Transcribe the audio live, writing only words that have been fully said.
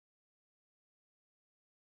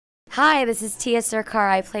Hi, this is Tia Sircar.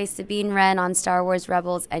 I play Sabine Wren on Star Wars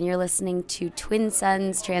Rebels, and you're listening to Twin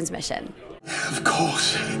Suns Transmission. Of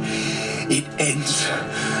course, it ends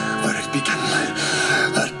where it began.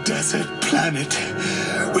 A desert planet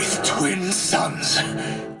with twin suns.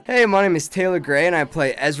 Hey, my name is Taylor Gray, and I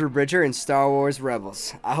play Ezra Bridger in Star Wars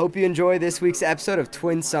Rebels. I hope you enjoy this week's episode of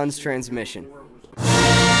Twin Suns Transmission.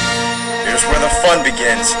 Here's where the fun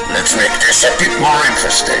begins. Let's make this a bit more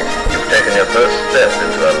interesting. You've taken your first step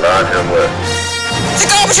into a larger world. The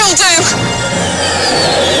garbage will do!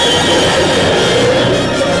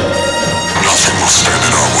 Nothing will stand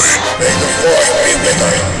in our way. May the Force be with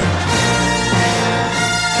us.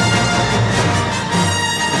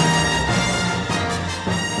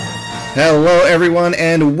 Hello everyone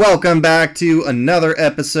and welcome back to another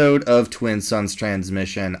episode of Twin Suns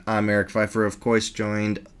Transmission. I'm Eric Pfeiffer, of course,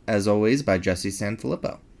 joined as always by Jesse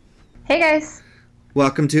Sanfilippo. Hey guys.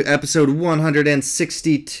 Welcome to episode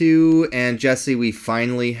 162, and Jesse, we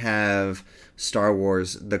finally have Star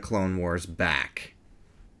Wars The Clone Wars back.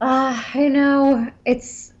 I know. It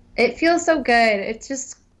feels so good.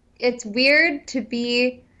 It's weird to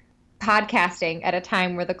be podcasting at a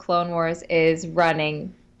time where The Clone Wars is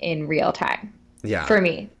running in real time. Yeah. For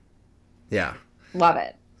me. Yeah. Love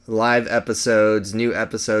it. Live episodes, new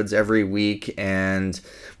episodes every week, and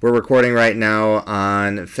we're recording right now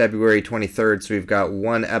on February 23rd, so we've got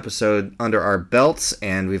one episode under our belts,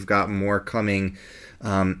 and we've got more coming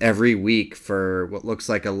every week for what looks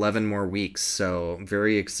like 11 more weeks, so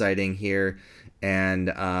very exciting here. And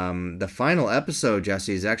the final episode,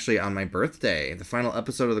 Jesse, is actually on my birthday, the final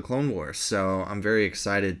episode of The Clone Wars, so I'm very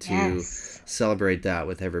excited to celebrate that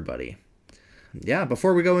with everybody. Yeah,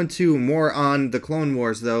 before we go into more on The Clone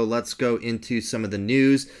Wars, though, let's go into some of the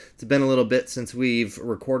news. It's been a little bit since we've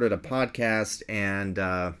recorded a podcast, and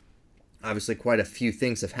obviously quite a few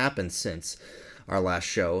things have happened since our last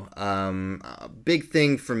show. A big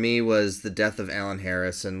thing for me was the death of Alan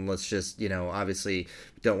Harris, and let's just, obviously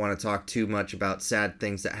don't want to talk too much about sad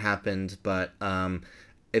things that happened, but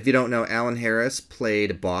if you don't know, Alan Harris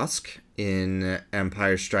played Bossk in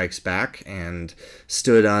Empire Strikes Back and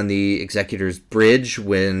stood on the Executor's Bridge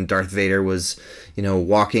when Darth Vader was,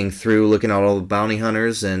 walking through, looking at all the bounty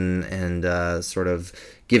hunters and sort of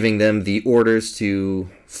giving them the orders to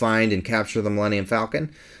find and capture the Millennium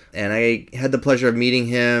Falcon. And I had the pleasure of meeting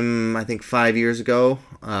him, I think 5 years ago,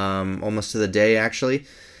 almost to the day, actually.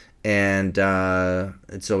 And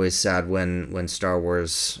it's always sad when Star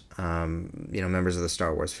Wars, members of the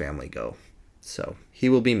Star Wars family go. So he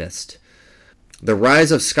will be missed. The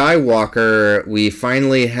Rise of Skywalker, we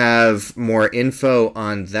finally have more info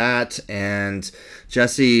on that. And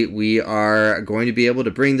Jesse, we are going to be able to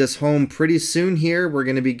bring this home pretty soon here. We're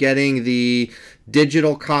going to be getting the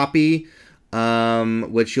digital copy,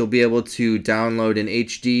 which you'll be able to download in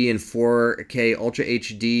HD and 4K Ultra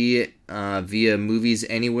HD via Movies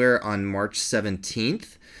Anywhere on March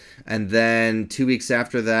 17th. And then 2 weeks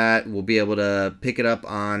after that, we'll be able to pick it up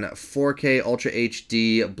on 4K Ultra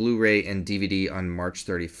HD, Blu-ray, and DVD on March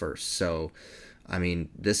 31st. So, I mean,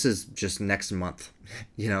 this is just next month,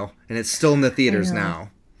 and it's still in the theaters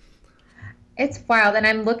now. It's wild, and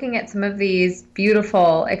I'm looking at some of these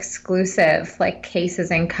beautiful, exclusive,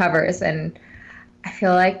 cases and covers, and I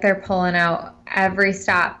feel like they're pulling out every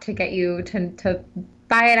stop to get you to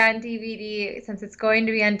buy it on DVD. Since it's going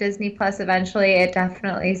to be on Disney Plus eventually, it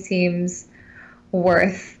definitely seems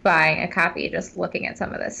worth buying a copy just looking at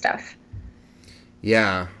some of this stuff.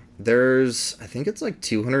 Yeah, I think it's like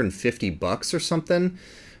 $250 or something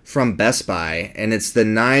from Best Buy, and it's the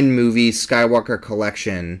 9-movie Skywalker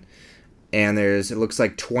collection. And it looks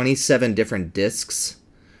like 27 different discs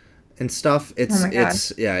and stuff.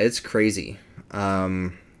 It's crazy. You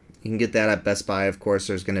can get that at Best Buy. Of course,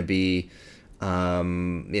 there's going to be,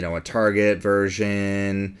 a Target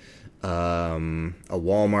version, a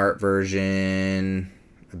Walmart version,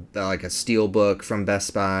 like a Steelbook from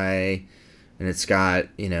Best Buy, and it's got,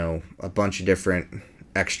 a bunch of different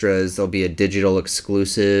extras. There'll be a digital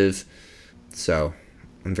exclusive. So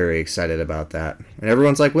I'm very excited about that. And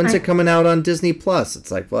everyone's like, when's it coming out on Disney Plus?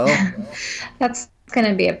 It's like, well, that's going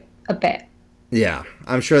to be a bit. Yeah,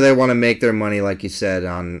 I'm sure they want to make their money, like you said,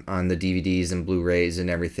 on the DVDs and Blu-rays and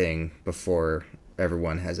everything before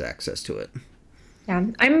everyone has access to it. Yeah,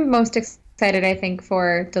 I'm most excited, I think,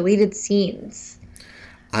 for deleted scenes.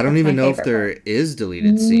 I don't even know if there is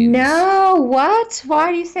deleted scenes. No, what?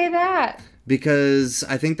 Why do you say that? Because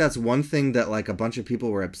I think that's one thing that a bunch of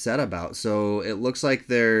people were upset about. So it looks like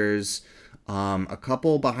there's a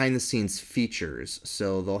couple behind the scenes features.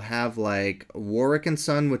 So they'll have Warwick and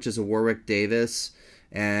Son, which is a Warwick Davis,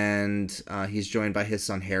 and he's joined by his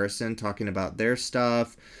son Harrison talking about their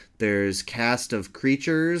stuff. There's cast of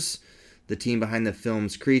Creatures, the team behind the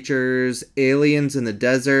film's Creatures, Aliens in the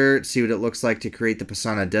Desert, see what it looks like to create the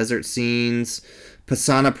Pasana Desert scenes,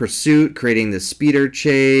 Pasana Pursuit, creating the speeder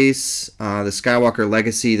chase, the Skywalker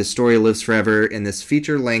Legacy, The Story Lives Forever, in this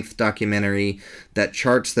feature-length documentary that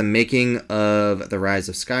charts the making of The Rise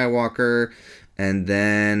of Skywalker. And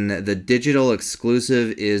then the digital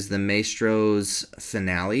exclusive is the Maestro's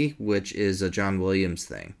finale, which is a John Williams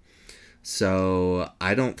thing. So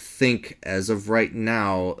I don't think, as of right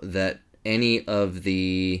now, that any of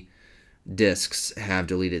the discs have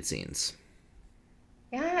deleted scenes.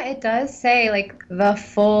 Yeah, it does say like the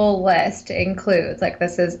full list includes like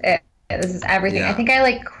this is it. This is everything. Yeah. I think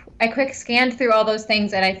I quick scanned through all those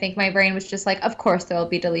things and I think my brain was just like, of course there will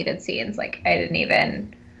be deleted scenes. Like I didn't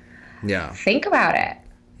even think about it.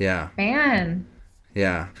 Yeah. Man.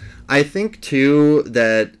 Yeah. I think too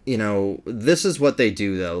that, this is what they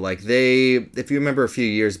do though. Like if you remember a few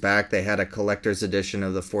years back, they had a collector's edition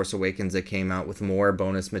of The Force Awakens that came out with more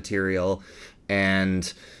bonus material.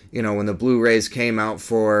 And, when the Blu-rays came out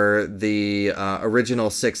for the original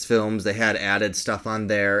 6 films, they had added stuff on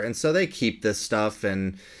there. And so they keep this stuff.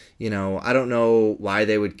 And, I don't know why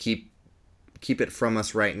they would keep it from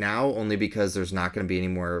us right now, only because there's not going to be any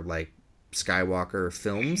more like Skywalker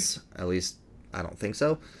films. At least I don't think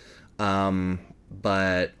so.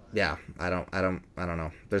 But yeah, I don't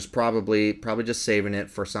know. There's probably just saving it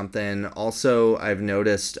for something. Also, I've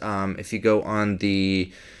noticed, if you go on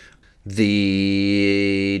the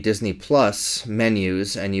Disney Plus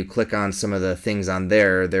menus and you click on some of the things on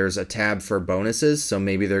there, there's a tab for bonuses. So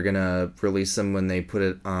maybe they're going to release them when they put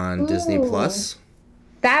it on Disney Plus.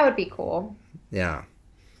 That would be cool. Yeah.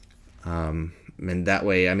 And that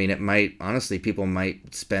way, it might, honestly, people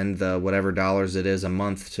might spend the whatever dollars it is a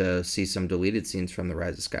month to see some deleted scenes from The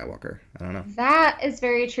Rise of Skywalker. I don't know. That is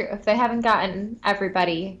very true. If they haven't gotten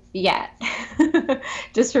everybody yet,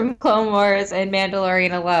 just from Clone Wars and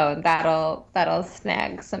Mandalorian alone, that'll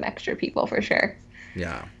snag some extra people for sure.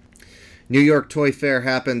 Yeah. New York Toy Fair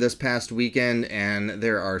happened this past weekend, and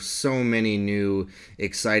there are so many new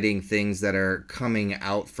exciting things that are coming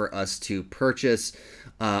out for us to purchase.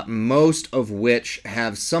 Most of which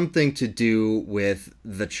have something to do with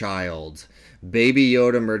the child. Baby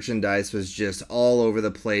Yoda merchandise was just all over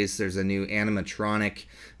the place. There's a new animatronic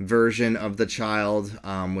version of the child,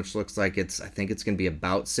 which looks like I think it's going to be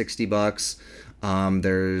about $60.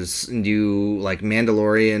 There's new like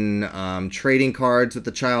Mandalorian trading cards with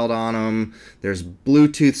the child on them. There's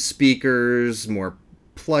Bluetooth speakers, more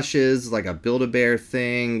plushes, like a Build-A-Bear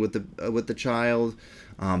thing with the child.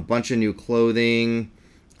 Bunch of new clothing.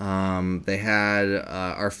 They had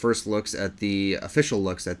our first official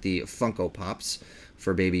looks at the Funko Pops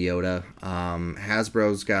for Baby Yoda.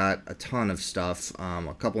 Hasbro's got a ton of stuff,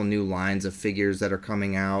 a couple new lines of figures that are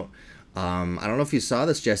coming out. I don't know if you saw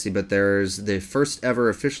this, Jesse, but there's the first ever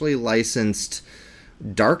officially licensed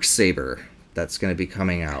Darksaber that's going to be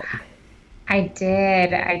coming out. I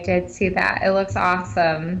did see that. It looks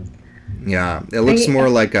awesome. Yeah, it looks more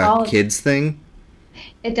like a kid's thing.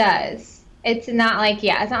 It does. It's not like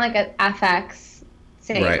a FX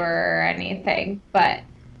saber or anything, but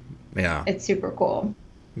yeah, it's super cool.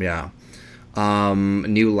 Yeah.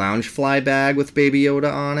 New Loungefly bag with Baby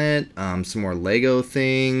Yoda on it. Some more Lego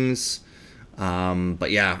things. But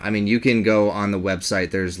yeah, you can go on the website.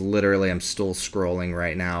 There's literally, I'm still scrolling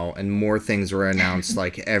right now, and more things were announced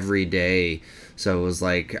like every day. So it was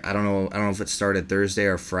like, I don't know if it started Thursday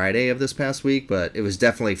or Friday of this past week, but it was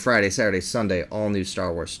definitely Friday, Saturday, Sunday, all new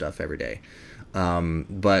Star Wars stuff every day.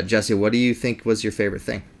 But Jesse, what do you think was your favorite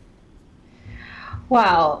thing?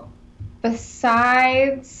 Well,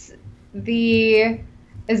 besides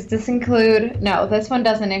does this include? No, this one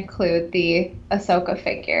doesn't include the Ahsoka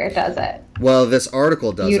figure, does it? Well, this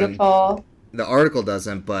article doesn't. Beautiful. The article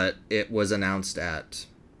doesn't, but it was announced at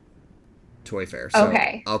Toy Fair. So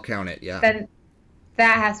okay. I'll count it, yeah. Then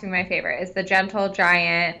that has to be my favorite, is the Gentle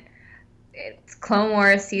Giant. It's Clone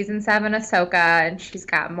Wars Season 7 Ahsoka, and she's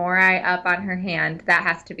got Morai up on her hand. That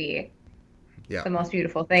has to be the most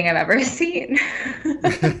beautiful thing I've ever seen.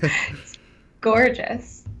 It's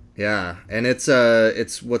gorgeous. Yeah, and it's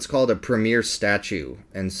what's called a premier statue.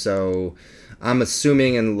 And so I'm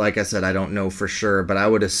assuming, and like I said, I don't know for sure, but I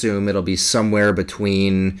would assume it'll be somewhere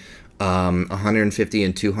between $150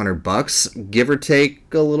 and $200, give or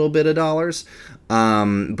take a little bit of dollars.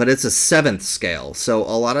 But it's a 7th scale. So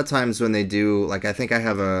a lot of times when they do, like, I think I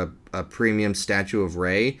have a premium statue of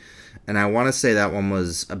Rey, and I want to say that one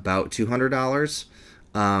was about $200.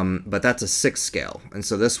 But that's a 6th scale. And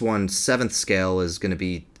so this one, 7th scale, is going to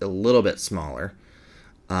be a little bit smaller.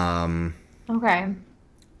 Okay.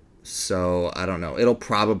 So I don't know. It'll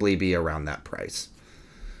probably be around that price,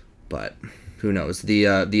 but who knows? The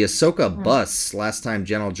Ahsoka bus last time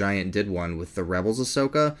Gentle Giant did one with the Rebels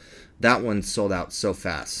Ahsoka, that one sold out so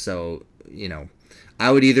fast. So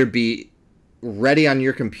I would either be ready on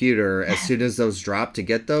your computer as soon as those drop to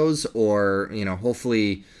get those, or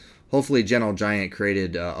hopefully Gentle Giant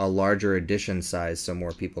created a larger edition size so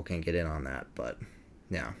more people can get in on that. But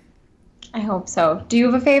yeah, I hope so. Do you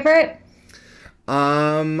have a favorite?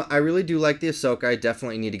 I really do like the Ahsoka. I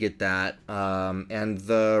definitely need to get that. And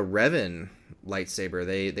the Revan lightsaber.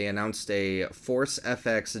 They announced a Force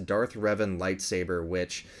FX Darth Revan lightsaber,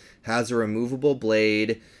 which has a removable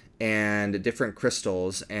blade and different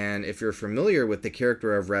crystals. And if you're familiar with the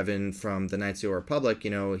character of Revan from the Knights of the Old Republic,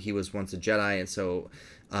 he was once a Jedi, and so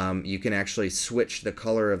you can actually switch the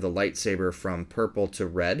color of the lightsaber from purple to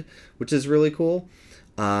red, which is really cool.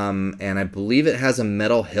 And I believe it has a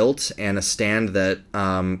metal hilt and a stand that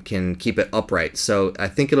can keep it upright. So I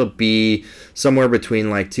think it'll be somewhere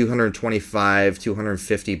between like $225,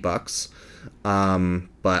 $250.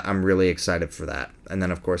 But I'm really excited for that. And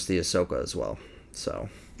then of course the Ahsoka as well. So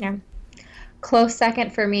yeah. Close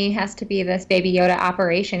second for me has to be this Baby Yoda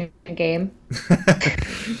Operation game.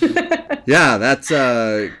 Yeah, that's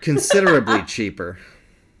considerably cheaper.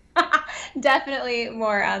 Definitely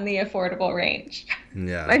more on the affordable range.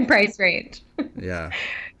 Yeah. My price range. Yeah.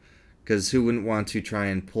 Because who wouldn't want to try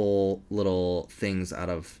and pull little things out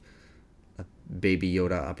of a Baby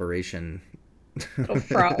Yoda operation? Little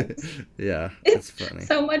frogs. Yeah, it's funny.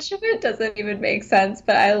 So much of it doesn't even make sense,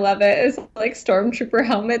 but I love it. It's like stormtrooper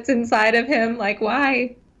helmets inside of him. Like,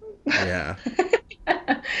 why? Yeah.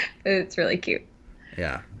 It's really cute.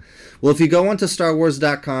 Yeah. Well, if you go onto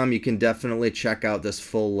StarWars.com, you can definitely check out this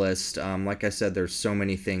full list. Like I said, there's so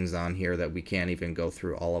many things on here that we can't even go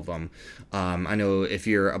through all of them. I know if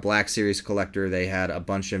you're a Black Series collector, they had a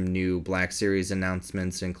bunch of new Black Series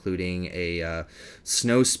announcements, including a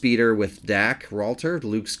snow speeder with Dak Ralter,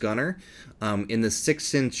 Luke's gunner, in the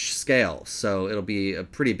 6-inch scale. So it'll be a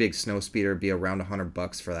pretty big snow speeder, be around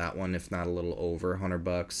 $100 for that one, if not a little over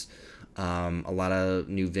 $100. A lot of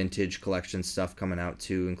new vintage collection stuff coming out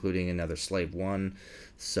too, including another Slave One.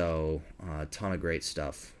 So a ton of great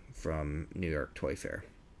stuff from New York Toy Fair.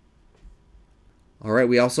 All right,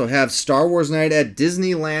 we also have Star Wars Night at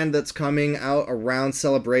Disneyland that's coming out around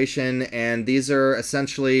Celebration, and these are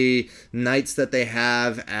essentially nights that they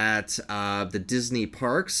have at the Disney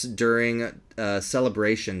parks during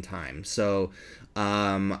Celebration time. So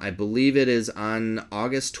I believe it is on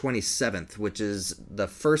August 27th, which is the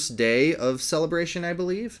first day of Celebration, I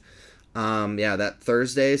believe. Yeah, that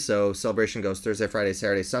Thursday. So Celebration goes Thursday, Friday,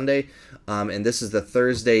 Saturday, Sunday. And this is the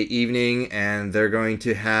Thursday evening, and they're going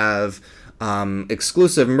to have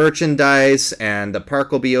exclusive merchandise, and the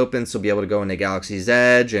park will be open, so you'll be able to go into Galaxy's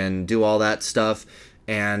Edge and do all that stuff.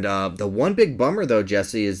 And the one big bummer, though,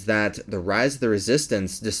 Jesse, is that the Rise of the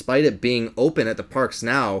Resistance, despite it being open at the parks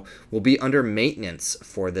now, will be under maintenance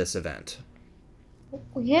for this event.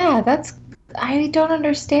 Yeah, I don't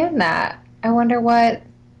understand that. I wonder why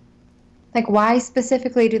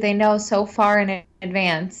specifically do they know so far in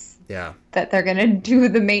advance that they're going to do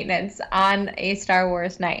the maintenance on a Star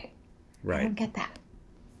Wars night? Right. I don't get that.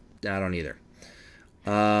 I don't either.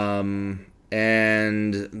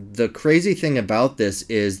 And the crazy thing about this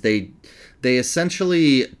is they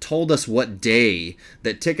essentially told us what day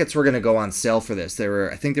that tickets were going to go on sale for this.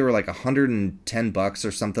 I think they were like $110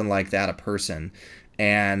 or something like that a person.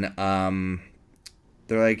 And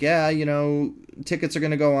they're like, yeah, tickets are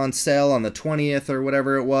going to go on sale on the 20th or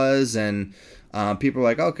whatever it was. And people were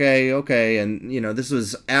like, okay. And, this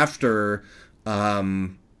was after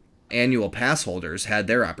annual pass holders had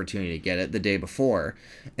their opportunity to get it the day before.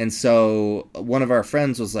 And so one of our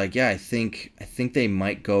friends was like, yeah, I think they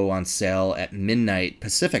might go on sale at midnight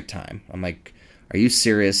Pacific time. I'm like, are you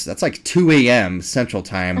serious? That's like 2 a.m. Central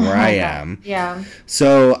time where I am. Yeah.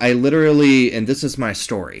 So I literally, and this is my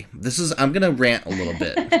story. I'm going to rant a little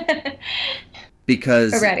bit.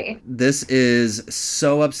 Because this is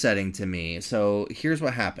so upsetting to me. So here's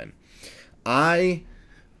what happened.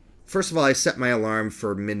 First of all, I set my alarm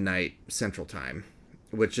for midnight Central Time,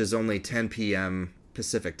 which is only 10 p.m.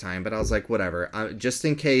 Pacific Time. But I was like, whatever. Just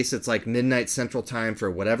in case it's like midnight Central Time for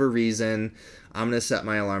whatever reason, I'm going to set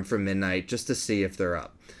my alarm for midnight just to see if they're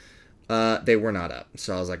up. They were not up.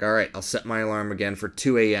 So I was like, all right, I'll set my alarm again for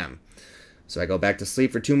 2 a.m. So I go back to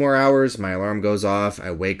sleep for 2 more hours. My alarm goes off.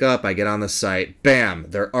 I wake up. I get on the site. Bam!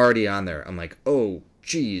 They're already on there. I'm like, oh,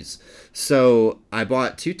 geez. So I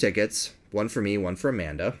bought 2 tickets. One for me, one for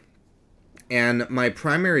Amanda. And my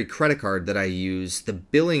primary credit card that I use, the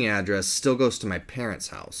billing address still goes to my parents'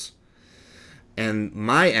 house. And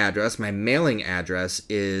my address, my mailing address,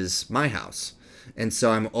 is my house. And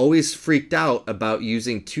so I'm always freaked out about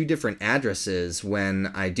using two different addresses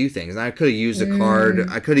when I do things. And I could have used a card.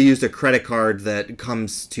 I could have used a credit card that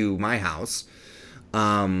comes to my house.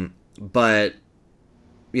 But,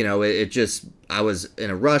 you know, it just, I was in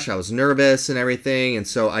a rush. I was nervous and everything. And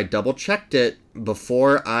so I double checked it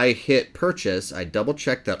before I hit purchase. I double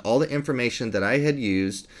checked that all the information that I had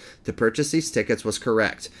used to purchase these tickets was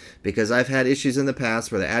correct. Because I've had issues in the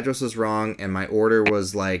past where the address was wrong and my order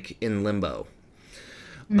was like in limbo.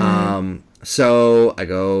 So I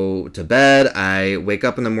go to bed, I wake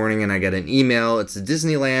up in the morning and I get an email. It's a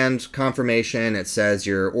Disneyland confirmation. It says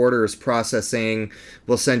your order is processing.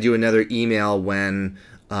 We'll send you another email when,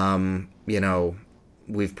 you know,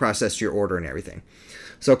 we've processed your order and everything.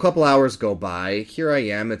 So a couple hours go by. Here I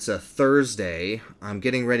am. It's a Thursday. I'm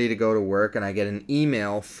getting ready to go to work and I get an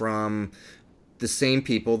email from the same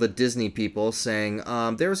people, the Disney people, saying,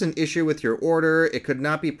 there's an issue with your order. It could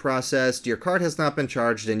not be processed. Your card has not been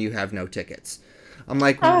charged and you have no tickets. I'm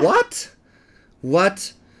like, what?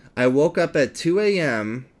 What? I woke up at 2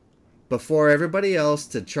 a.m. before everybody else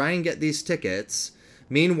to try and get these tickets.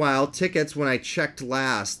 Meanwhile, tickets, when I checked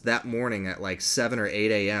last that morning at like 7 or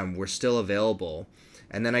 8 a.m. were still available.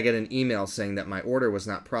 And then I get an email saying that my order was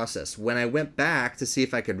not processed. When I went back to see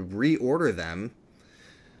if I could reorder them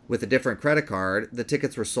with a different credit card, the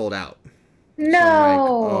tickets were sold out. No. So I'm like,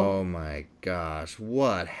 oh my gosh,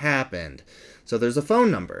 what happened? So there's a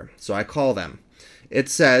phone number. So I call them. It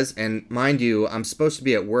says, and mind you, I'm supposed to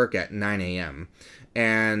be at work at 9 a.m.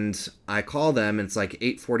 And I call them, and it's like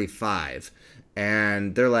 8:45.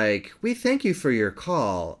 And they're like, we thank you for your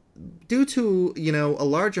call. Due to, you know, a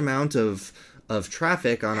large amount of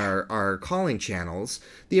traffic on our calling channels,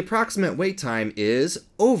 the approximate wait time is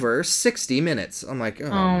over 60 minutes. I'm like,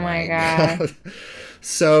 oh my God.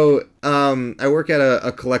 So I work at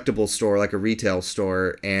a collectible store, like a retail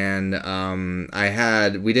store, and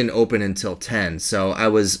we didn't open until 10, so I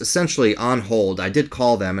was essentially on hold. I did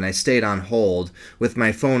call them, and I stayed on hold with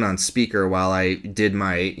my phone on speaker while I did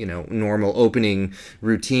my, you know, normal opening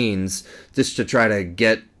routines, just to try to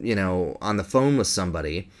get, you know, on the phone with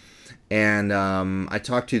somebody. And I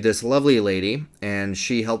talked to this lovely lady, and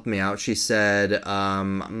she helped me out. She said,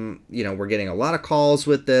 you know, we're getting a lot of calls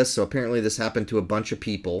with this, so apparently this happened to a bunch of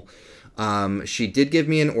people. She did give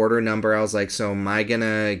me an order number. I was like, so am I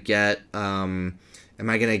gonna get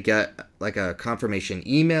like a confirmation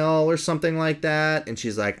email or something like that? And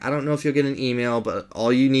she's like, I don't know if you'll get an email, but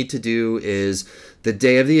all you need to do is the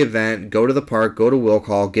day of the event, go to the park, go to Will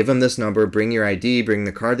Call, give them this number, bring your ID, bring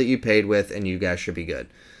the card that you paid with, and you guys should be good.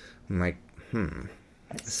 I'm like,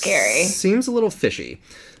 That's scary. Seems a little fishy.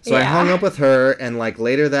 So I hung up with her, and like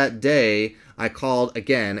later that day, I called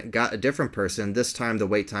again, got a different person. This time the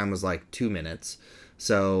wait time was like 2 minutes.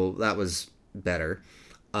 So that was better.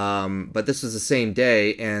 But this was the same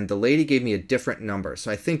day, and the lady gave me a different number. So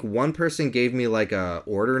I think one person gave me like a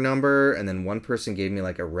order number, and then one person gave me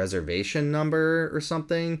like a reservation number or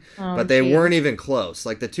something. But they weren't even close.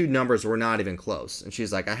 Like the two numbers were not even close. And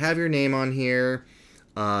she's like, I have your name on here.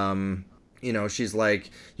 You know, she's like,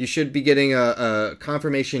 you should be getting a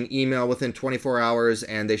confirmation email within 24 hours,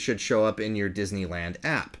 and they should show up in your Disneyland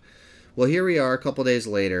app. Well, here we are a couple days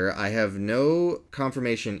later. I have no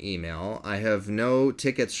confirmation email. I have no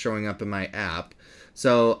tickets showing up in my app.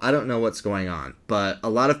 So I don't know what's going on. But a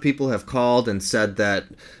lot of people have called and said that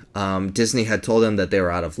Disney had told them that they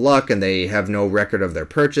were out of luck, and they have no record of their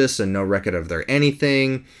purchase and no record of their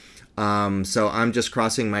anything. So I'm just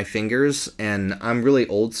crossing my fingers, and I'm really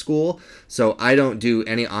old school, so I don't do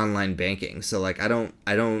any online banking. So like I don't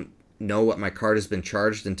know what my card has been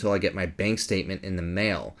charged until I get my bank statement in the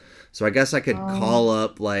mail. So I guess I could call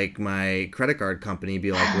up like my credit card company,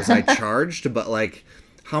 be like, was I charged? But like,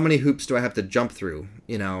 how many hoops do I have to jump through,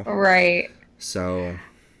 you know? Right. So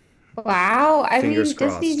wow. I mean, fingers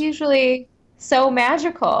crossed. Disney's usually so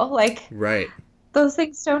magical. Like, right. Those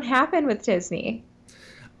things don't happen with Disney.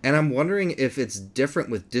 And I'm wondering if it's different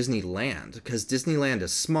with Disneyland, because Disneyland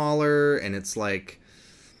is smaller, and it's like,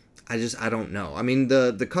 I don't know. I mean,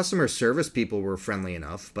 the customer service people were friendly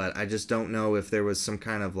enough, but I just don't know if there was some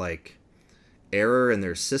kind of like error in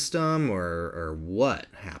their system or what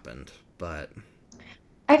happened. But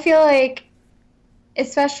I feel like,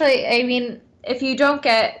 especially, I mean, if you don't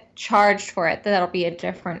get charged for it, that'll be a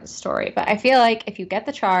different story. But I feel like if you get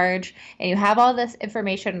the charge and you have all this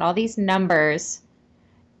information and all these numbers,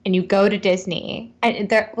 and you go to Disney, and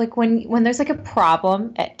they're like, when there's like a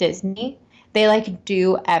problem at Disney, they like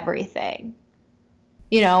do everything.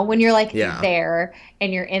 You know, when you're like Yeah. there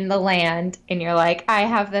and you're in the land and you're like, I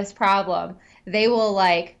have this problem, they will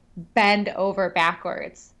like bend over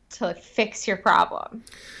backwards to fix your problem.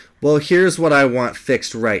 Well, here's what I want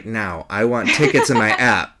fixed right now. I want tickets in my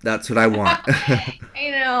app. That's what I want.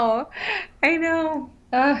 I know.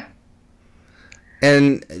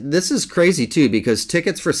 And this is crazy too, because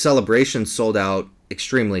tickets for Celebration sold out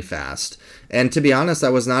extremely fast. And to be honest, I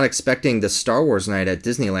was not expecting the Star Wars night at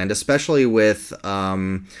Disneyland, especially with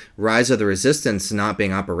Rise of the Resistance not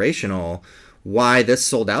being operational, why this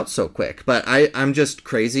sold out so quick. But I'm just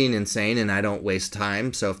crazy and insane, and I don't waste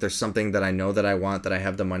time. So if there's something that I know that I want, that I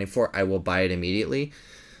have the money for, I will buy it immediately.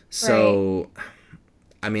 So, right.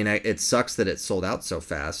 I mean, it sucks that it sold out so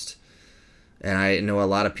fast. And I know a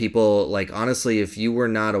lot of people, like, honestly, if you were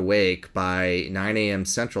not awake by 9 a.m.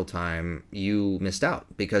 Central Time, you missed out.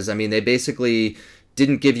 Because, I mean, they basically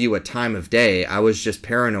didn't give you a time of day. I was just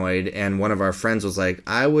paranoid, and one of our friends was like,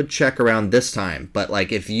 I would check around this time. But,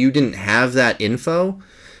 like, if you didn't have that info,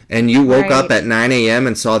 and you woke up at 9 a.m.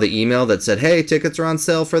 and saw the email that said, hey, tickets are on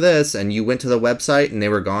sale for this, and you went to the website and they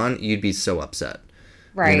were gone, you'd be so upset.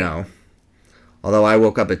 Right. You know? Although I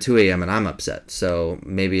woke up at 2 a.m. and I'm upset, so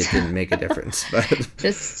maybe it didn't make a difference. But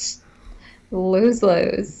just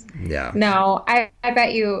lose. Yeah. No, I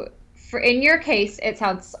bet you, in your case, it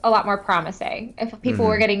sounds a lot more promising. If people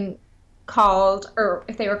were getting called, or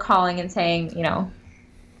if they were calling and saying, you know,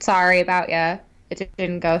 sorry about you, it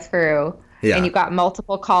didn't go through. Yeah. And you got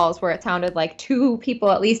multiple calls where it sounded like two people,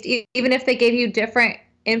 at least, even if they gave you different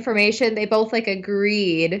information, they both like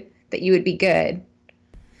agreed that you would be good.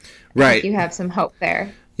 Right. You have some hope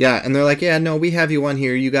there. Yeah, and they're like, yeah, no, we have you on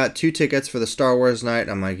here. You got 2 tickets for the Star Wars night.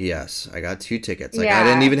 I'm like, yes, I got 2 tickets. Like, I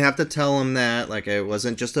didn't even have to tell them that. Like, it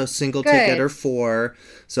wasn't just a single ticket or 4.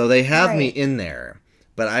 So they have me in there.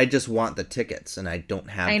 But I just want the tickets, and I don't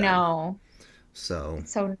have them. I know. So.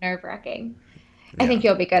 It's so nerve-wracking. Yeah. I think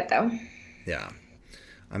you'll be good, though. Yeah.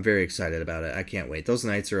 I'm very excited about it. I can't wait. Those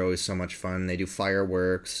nights are always so much fun. They do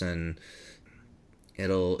fireworks, and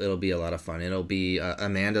it'll be a lot of fun. It'll be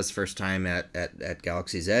Amanda's first time at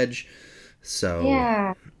Galaxy's Edge, so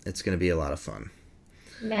yeah, it's going to be a lot of fun.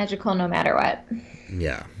 Magical no matter what.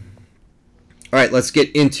 Yeah. All right, let's get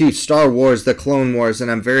into Star Wars: The Clone Wars, and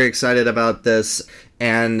I'm very excited about this.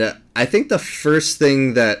 And I think the first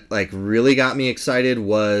thing that like really got me excited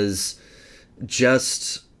was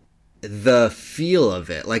just the feel of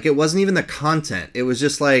it. Like, it wasn't even the content. It was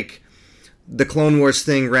just like the Clone Wars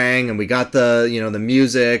thing rang, and we got the, you know, the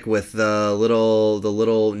music with the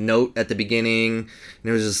little note at the beginning, and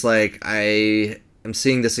it was just like, I am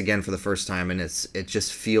seeing this again for the first time, and it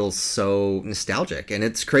just feels so nostalgic, and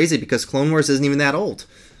it's crazy because Clone Wars isn't even that old,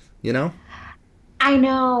 you know? I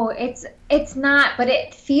know, it's not, but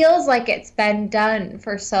it feels like it's been done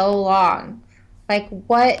for so long. Like,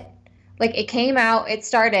 it came out, it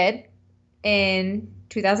started in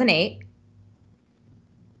 2008.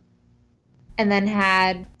 And then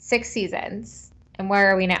had 6 seasons. And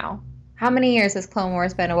where are we now? How many years has Clone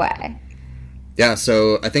Wars been away? Yeah,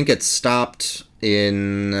 so I think it stopped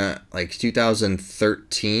in like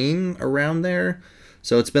 2013, around there.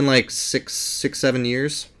 So it's been like 7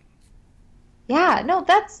 years. Yeah, no,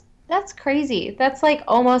 that's crazy. That's like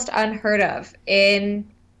almost unheard of in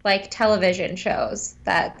like television shows,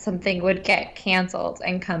 that something would get canceled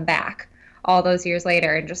and come back all those years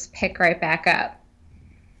later and just pick right back up.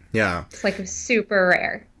 Yeah. It's like super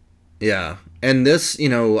rare. Yeah. And this, you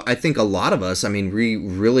know, I think a lot of us, I mean, we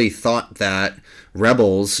really thought that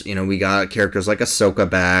Rebels, you know, we got characters like Ahsoka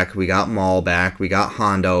back, we got Maul back, we got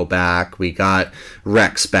Hondo back, we got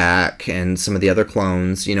Rex back, and some of the other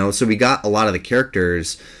clones, you know, so we got a lot of the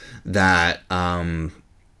characters that,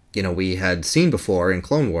 you know, we had seen before in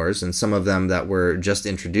Clone Wars, and some of them that were just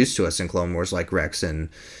introduced to us in Clone Wars, like Rex and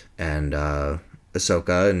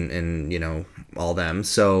Ahsoka and you know, all them.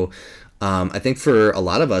 So I think for a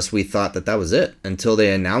lot of us, we thought that was it until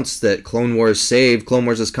they announced that Clone Wars saved, Clone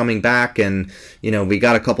Wars is coming back, and you know, we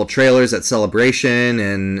got a couple trailers at Celebration,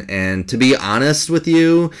 and to be honest with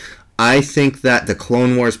you, I think that the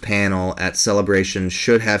Clone Wars panel at Celebration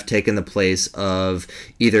should have taken the place of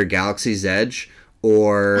either Galaxy's Edge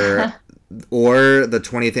or the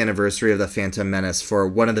 20th anniversary of the Phantom Menace for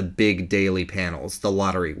one of the big daily panels, the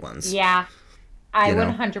lottery ones. Yeah. I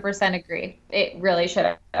 100% agree. It really should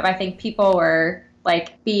have. I think people were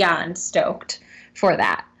like beyond stoked for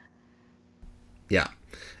that. Yeah.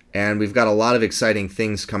 And we've got a lot of exciting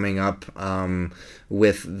things coming up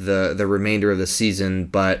with the remainder of the season.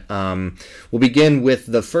 But we'll begin with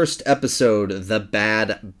the first episode, The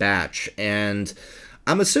Bad Batch. And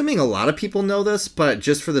I'm assuming a lot of people know this, but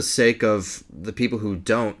just for the sake of the people who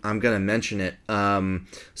don't, I'm going to mention it.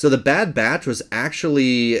 So The Bad Batch was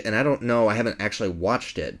actually, and I don't know, I haven't actually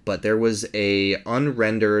watched it, but there was a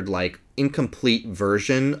unrendered, like, incomplete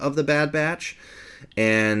version of The Bad Batch.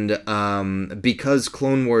 And because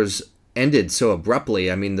Clone Wars ended so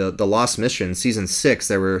abruptly, I mean, the Lost Mission, Season 6,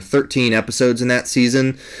 there were 13 episodes in that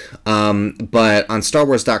season. But on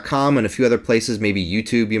StarWars.com and a few other places, maybe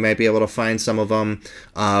YouTube, you might be able to find some of them.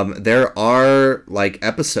 There are, like,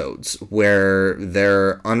 episodes where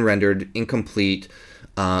they're unrendered, incomplete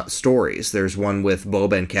stories. There's one with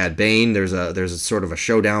Boba and Cad Bane. There's a sort of a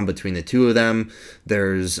showdown between the two of them.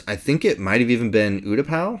 I think it might have even been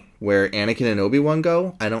Utapau, where Anakin and Obi-Wan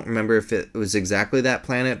go. I don't remember if it was exactly that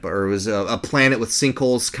planet, or it was a planet with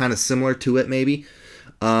sinkholes kind of similar to it, maybe.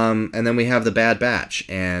 And then we have The Bad Batch,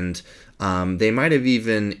 and they might have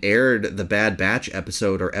even aired the Bad Batch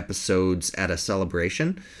episode or episodes at a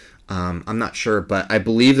celebration. I'm not sure, but I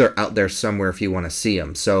believe they're out there somewhere if you want to see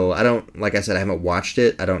them. So like I said, I haven't watched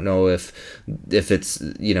it. I don't know if it's,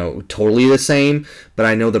 totally the same, but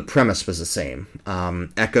I know the premise was the same.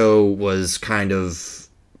 Echo was kind of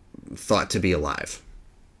thought to be alive.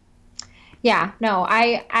 Yeah, no,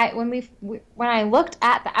 when I looked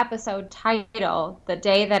at the episode title the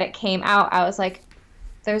day that it came out, I was like,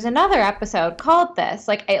 there's another episode called this.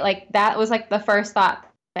 That was like the first thought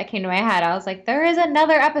that came to my head. I was like, there is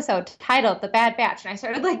another episode titled The Bad Batch. And I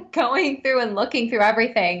started like going through and looking through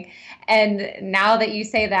everything. And now that you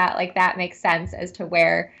say that, like, that makes sense as to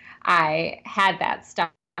where I had that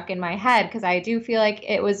stuck in my head. Because I do feel like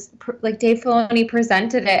it was like Dave Filoni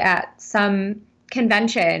presented it at some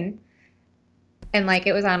convention and like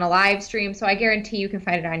it was on a live stream. So I guarantee you can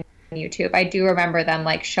find it on YouTube. I do remember them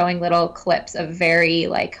like showing little clips of very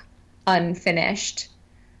like unfinished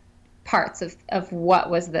parts of what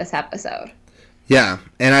was this episode. Yeah,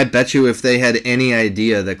 and I bet you if they had any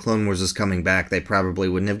idea that Clone Wars is coming back, they probably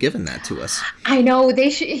wouldn't have given that to us. I know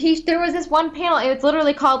there was this one panel. It was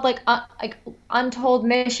literally called like Untold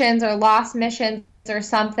Missions or Lost Missions or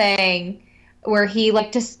something, where he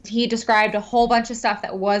described a whole bunch of stuff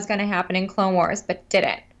that was going to happen in Clone Wars but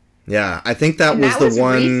didn't. Yeah, I think that was the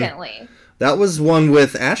one recently. That was one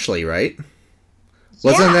with Ashley, right?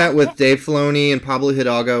 Wasn't that with Dave Filoni and Pablo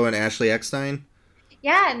Hidalgo and Ashley Eckstein?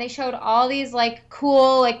 Yeah, and they showed all these like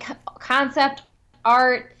cool like concept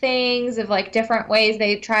art things of like different ways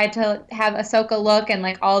they tried to have Ahsoka look, and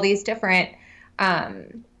like all these different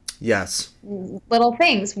yes, little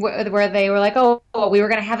things where they were like, oh, we were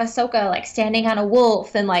gonna have Ahsoka like standing on a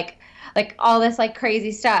wolf, and like all this like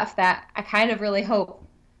crazy stuff that I kind of really hope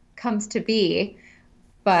comes to be.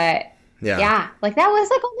 But yeah, like that was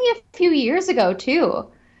like only a few years ago too.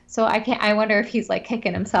 So I wonder if he's like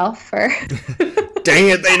kicking himself for dang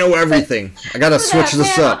it, they know everything. I gotta switch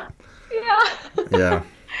this up. Yeah. Yeah.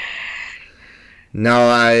 No,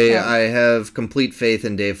 I have complete faith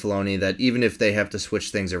in Dave Filoni that even if they have to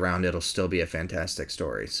switch things around, it'll still be a fantastic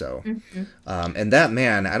story. So, and that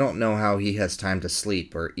man, I don't know how he has time to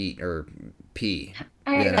sleep or eat or pee.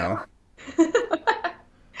 I know.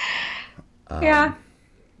 Yeah.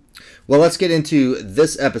 Well, let's get into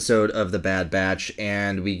this episode of The Bad Batch,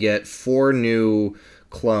 and we get 4 new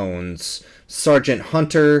clones: Sergeant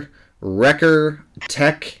Hunter, Wrecker,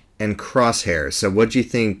 Tech, and Crosshair. So what'd you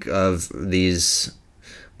think of these,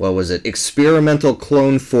 what was it, Experimental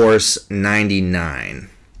Clone Force 99?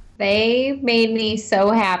 They made me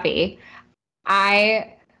so happy.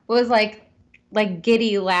 I was like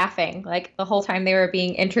giddy laughing like the whole time they were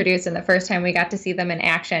being introduced and the first time we got to see them in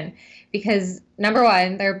action. Because number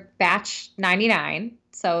one, they're batch 99,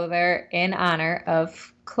 so they're in honor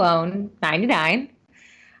of Clone 99,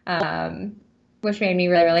 which made me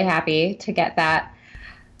really, really happy to get that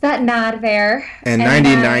nod there. And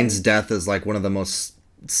 99's death is like one of the most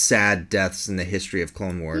sad deaths in the history of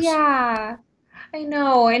Clone Wars. Yeah, I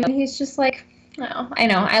know, and he's just like, oh, I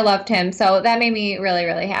know, I loved him, so that made me really,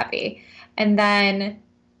 really happy. And then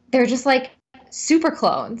they're just like super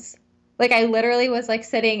clones. Like, I literally was, like,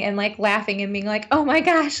 sitting and, like, laughing and being like, oh, my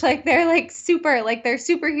gosh, like, they're, like, they're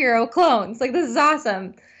superhero clones. Like, this is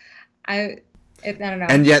awesome. I don't know.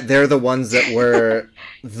 And yet they're the ones that were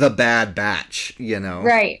the Bad Batch, you know?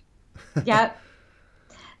 Right. Yep.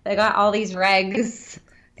 They got all these regs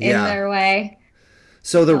in their way.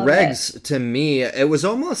 So the regs, to me, it was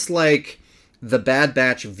almost like the Bad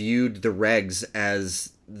Batch viewed the regs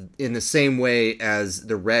as, in the same way as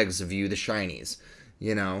the regs view the shinies,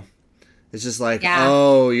 you know? It's just like,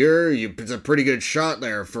 oh, it's a pretty good shot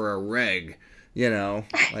there for a reg, you know?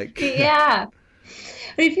 Like, yeah.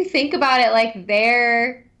 But if you think about it, like,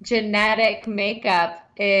 their genetic makeup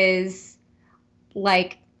is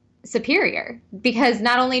like superior, because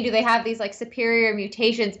not only do they have these like superior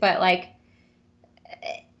mutations, but like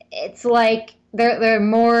it's like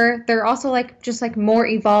they're also like just like more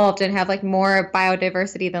evolved and have like more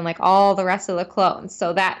biodiversity than like all the rest of the clones.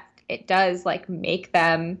 So that it does like make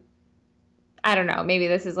them, I don't know, maybe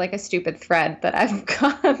this is like a stupid thread that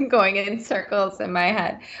I'm going in circles in my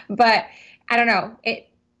head, but I don't know.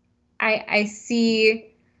 I see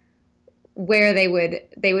where they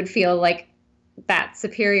would feel like that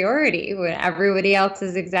superiority when everybody else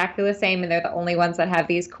is exactly the same and they're the only ones that have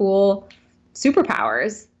these cool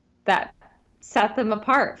superpowers that set them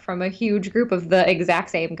apart from a huge group of the exact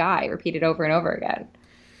same guy repeated over and over again.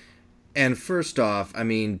 And first off, I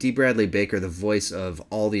mean, D. Bradley Baker, the voice of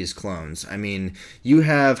all these clones. I mean, you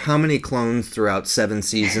have how many clones throughout 7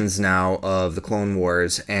 seasons now of the Clone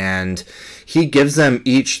Wars, and he gives them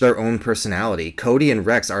each their own personality. Cody and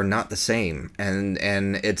Rex are not the same, and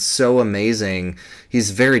it's so amazing.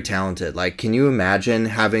 He's very talented. Like, can you imagine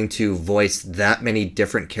having to voice that many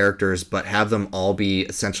different characters, but have them all be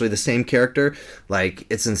essentially the same character? Like,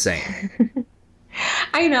 it's insane.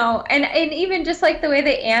 I know. And even just like the way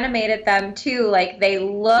they animated them too, like they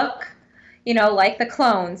look, you know, like the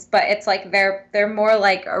clones, but it's like they're more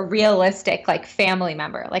like a realistic like family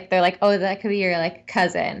member. Like they're like, oh, that could be your like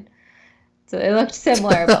cousin. So they looked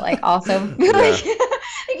similar, but like also like,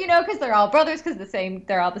 you know, because they're all brothers, because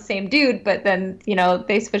they're all the same dude. But then, you know,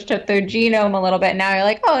 they switched up their genome a little bit. Now you're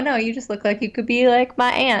like, oh no, you just look like you could be like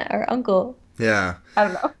my aunt or uncle. Yeah. I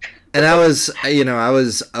don't know. And I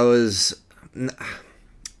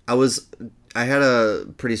had a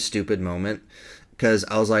pretty stupid moment because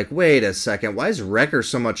I was like, wait a second, why is Wrecker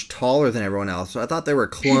so much taller than everyone else? So I thought they were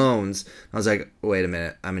clones. I was like, wait a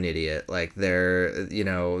minute, I'm an idiot. Like their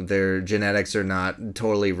genetics are not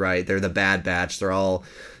totally right. They're the Bad Batch. They're all,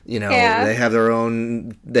 they have their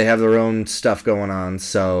own stuff going on.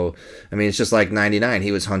 So, I mean, it's just like 99.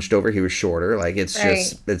 He was hunched over. He was shorter. Like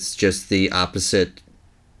it's just the opposite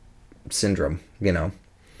syndrome, you know?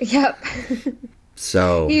 Yep.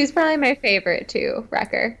 So he was probably my favorite too,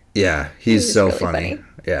 Wrecker. Yeah, he's so really funny.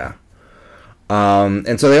 Yeah.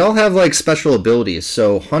 And so they all have like special abilities.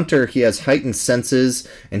 So Hunter, he has heightened senses,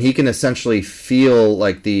 and he can essentially feel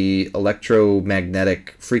like the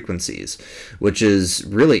electromagnetic frequencies, which is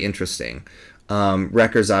really interesting.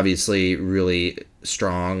 Wrecker's obviously really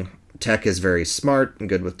strong. Tech is very smart and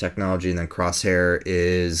good with technology, and then Crosshair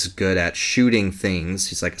is good at shooting things.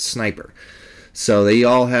 He's like a sniper. So they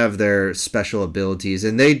all have their special abilities,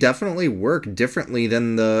 and they definitely work differently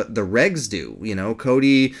than the Regs do. You know,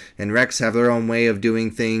 Cody and Rex have their own way of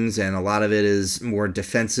doing things, and a lot of it is more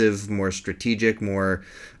defensive, more strategic, more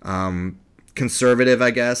conservative,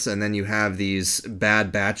 I guess. And then you have these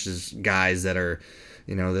Bad Batches guys that are,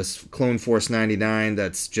 you know, this Clone Force 99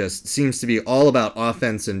 that's just seems to be all about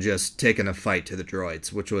offense and just taking a fight to the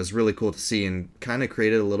droids, which was really cool to see and kind of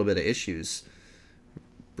created a little bit of issues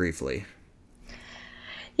briefly.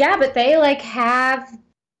 Yeah, but they like have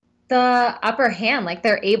the upper hand. Like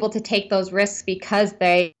they're able to take those risks because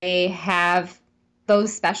they have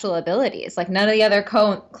those special abilities. Like none of the other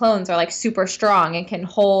clones are like super strong and can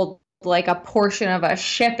hold like a portion of a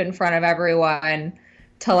ship in front of everyone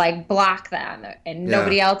to like block them. And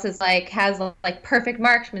nobody else is like has like perfect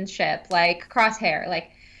marksmanship like Crosshair. Like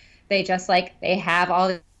they just like they have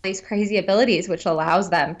all these crazy abilities, which allows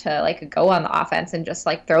them to like go on the offense and just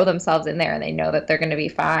like throw themselves in there, and they know that they're going to be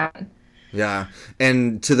fine. Yeah,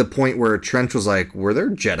 and to the point where Trench was like, were there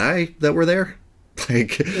Jedi that were there?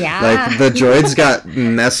 Like the droids got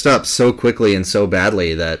messed up so quickly and so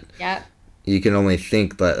badly that you can only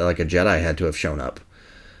think that like a Jedi had to have shown up.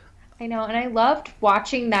 I know, and I loved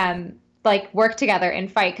watching them like work together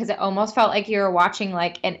and fight, because it almost felt like you were watching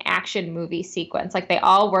like an action movie sequence. Like they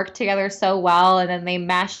all worked together so well, and then they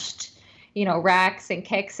meshed, you know, Rex and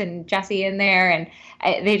Kix and Jesse in there, and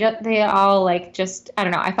they all like just, I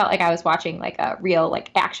don't know, I felt like I was watching like a real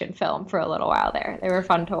like action film for a little while there. They were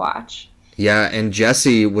fun to watch. Yeah, and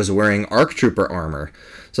Jesse was wearing ARC Trooper armor.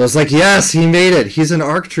 So I was like, yes, he made it. He's an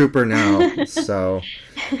ARC Trooper now. So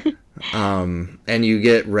and you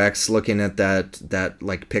get Rex looking at that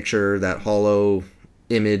like picture, that hollow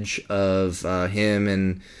image of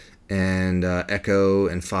him and Echo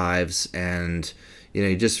and Fives, and you know,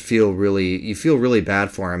 you just feel really bad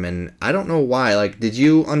for him. And I don't know why. Like, did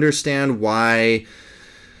you understand why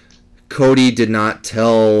Cody did not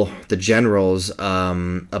tell the generals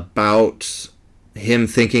about him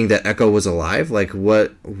thinking that Echo was alive? Like,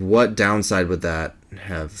 what downside would that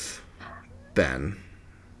have been?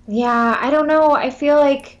 Yeah, I don't know. I feel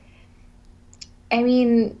like, I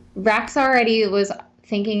mean, Rex already was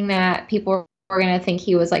thinking that people going to think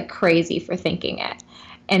he was like crazy for thinking it.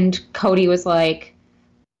 And Cody was like,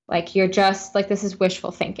 you're just like, this is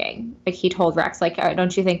wishful thinking. Like he told Rex, like,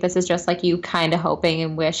 don't you think this is just like you kind of hoping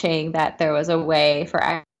and wishing that there was a way for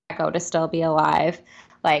Echo to still be alive?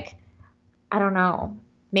 Like, I don't know.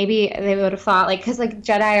 Maybe they would have thought, like, because like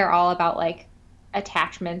Jedi are all about like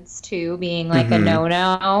attachments to being like a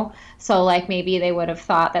no-no. So like maybe they would have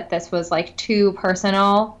thought that this was like too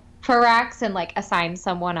personal for Rex and like assigned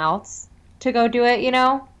someone else to go do it, you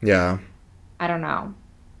know? Yeah. I don't know.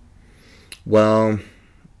 Well,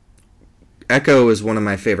 Echo is one of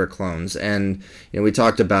my favorite clones, and we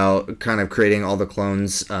talked about kind of creating all the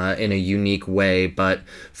clones in a unique way, but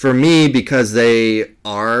for me, because they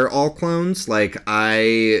are all clones, like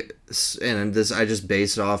I just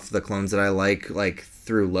based off the clones that I like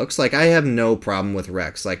through looks. Like I have no problem with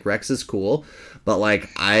Rex. Like Rex is cool, but like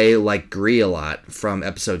I like Gree a lot from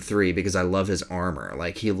episode 3 because I love his armor.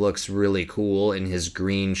 Like he looks really cool in his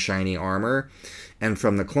green shiny armor. And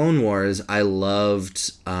from the Clone Wars, I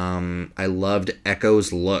loved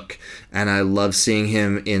Echo's look, and I love seeing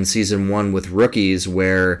him in season 1 with Rookies,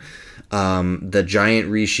 where the giant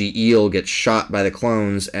Rishi eel gets shot by the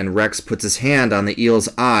clones, and Rex puts his hand on the eel's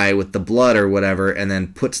eye with the blood or whatever, and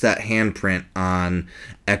then puts that handprint on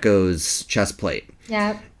Echo's chest plate.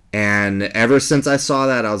 Yeah. And ever since I saw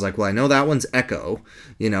that, I was like, well, I know that one's Echo,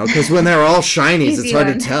 because when they're all shinies, it's hard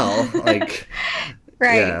to tell. Like,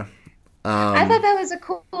 right. Yeah. I thought that was a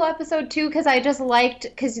cool episode too, because I just liked,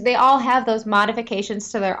 because they all have those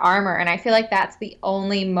modifications to their armor, and I feel like that's the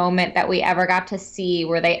only moment that we ever got to see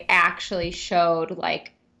where they actually showed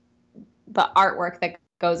like the artwork that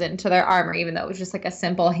goes into their armor, even though it was just like a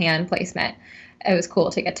simple hand placement. It was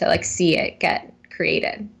cool to get to like see it get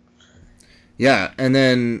created. Yeah, and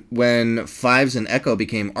then when Fives and Echo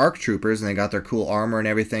became ARC troopers and they got their cool armor and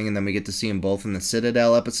everything, and then we get to see them both in the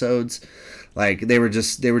Citadel episodes, like they were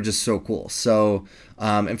just so cool. So,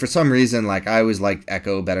 and for some reason, like I always liked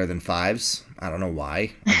Echo better than Fives. I don't know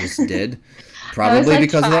why. I just did. Probably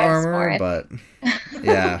because of the armor, but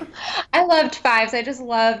yeah. I loved Fives. I just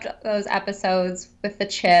loved those episodes with the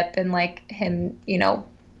chip and like him,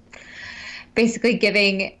 basically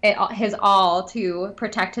giving it his all to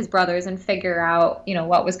protect his brothers and figure out,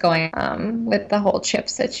 what was going on with the whole chip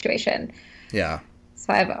situation. Yeah.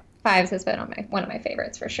 So Fives has been one of my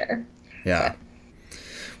favorites for sure. Yeah.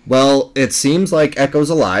 Well, it seems like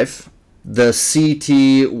Echo's alive. The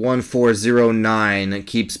CT-1409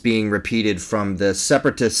 keeps being repeated from the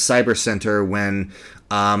Separatist Cyber Center when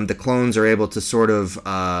the clones are able to sort of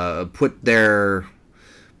put their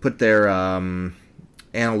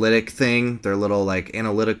analytic thing, their little like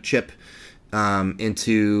analytic chip,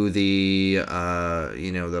 into the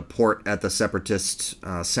the port at the Separatist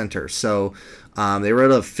center. So they were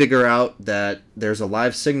able to figure out that there's a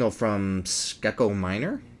live signal from Skeko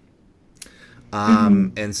Minor.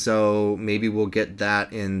 And so maybe we'll get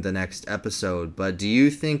that in the next episode. But do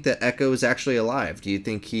you think that Echo is actually alive? Do you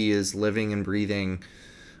think he is living and breathing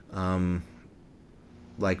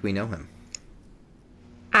like we know him?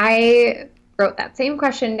 I wrote that same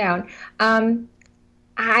question down.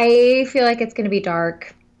 I feel like it's going to be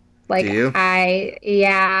dark. Like, do you?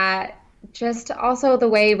 Just also the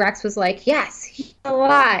way Rex was like, yes, he's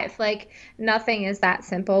alive. Like, nothing is that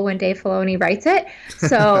simple when Dave Filoni writes it.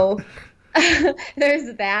 So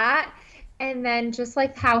there's that. And then just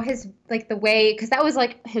like how his, like the way, because that was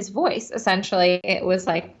like his voice, essentially. It was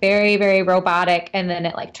like very, very robotic. And then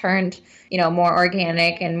it like turned, more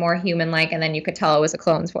organic and more human-like. And then you could tell it was a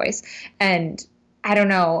clone's voice. And I don't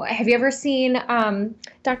know. Have you ever seen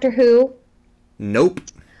Doctor Who? Nope.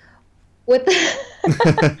 With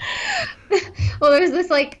well, there's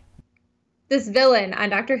this villain on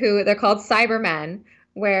Doctor Who. They're called Cybermen,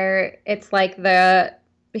 where it's like the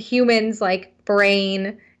human's like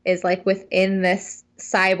brain is like within this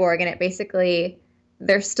cyborg, and it basically,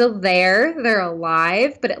 they're still there, they're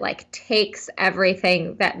alive, but it like takes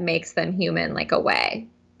everything that makes them human like away,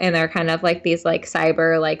 and they're kind of like these like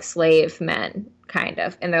cyber like slave men kind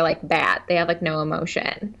of, and they're like bad. They have like no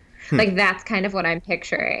emotion. Like that's kind of what I'm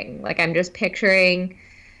picturing. Like I'm just picturing,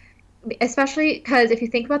 especially because if you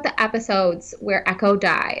think about the episodes where Echo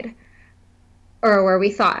died, or where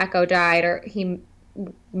we thought Echo died, or he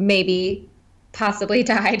maybe possibly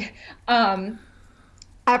died,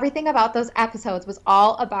 everything about those episodes was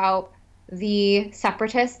all about the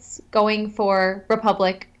Separatists going for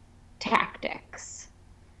Republic tactics.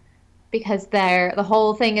 Because the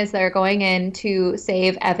whole thing is they're going in to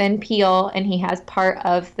save Evan Peel, and he has part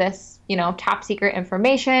of this, top secret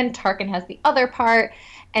information. Tarkin has the other part,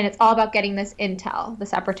 and it's all about getting this intel. The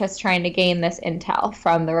Separatists trying to gain this intel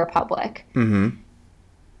from the Republic. Mm-hmm.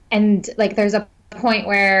 and like there's a point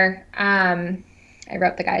where I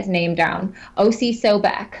wrote the guy's name down. O.C.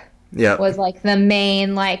 Sobek was like the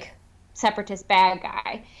main like separatist bad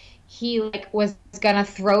guy. He like was gonna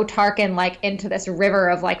throw Tarkin like into this river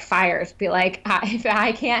of like fires, be like, if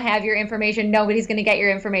I can't have your information, nobody's gonna get your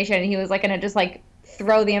information. And he was like gonna just like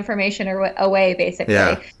throw the information away basically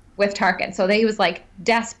with Tarkin. So he was like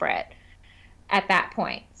desperate at that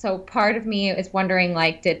point. So part of me is wondering,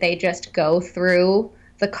 like, did they just go through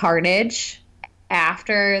the carnage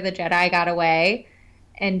after the Jedi got away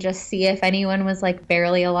and just see if anyone was like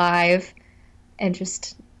barely alive and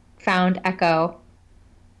just found Echo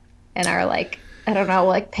and are like, I don't know,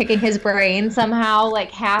 like picking his brain somehow, like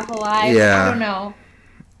half alive? I don't know.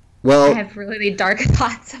 Well, I have really dark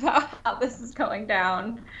thoughts about how this is going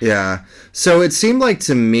down. Yeah. So it seemed like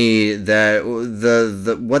to me that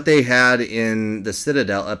the what they had in the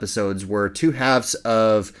Citadel episodes were two halves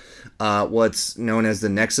of what's known as the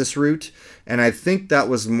Nexus route, and I think that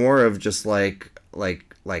was more of just like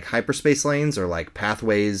hyperspace lanes or like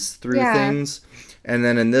pathways through things. And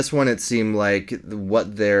then in this one, it seemed like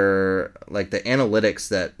what they're like the analytics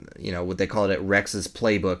that, you know, what they called it, Rex's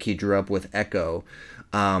playbook he drew up with Echo.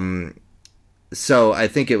 So I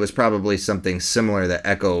think it was probably something similar that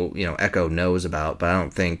Echo knows about, but I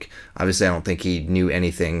don't think he knew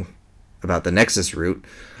anything about the Nexus route.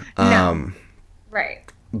 No.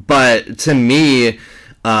 Right. But to me,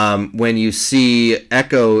 when you see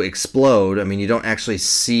Echo explode, I mean, you don't actually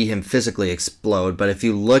see him physically explode, but if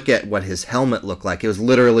you look at what his helmet looked like, it was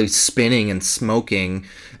literally spinning and smoking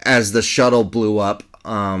as the shuttle blew up,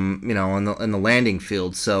 in the landing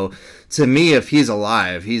field. So to me, if he's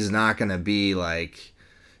alive, he's not going to be like,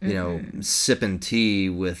 sipping tea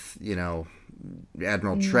with,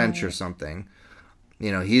 Admiral Trench or something.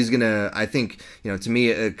 He's going to, I think, to me,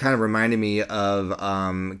 it kind of reminded me of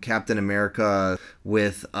Captain America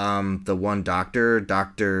with the one doctor,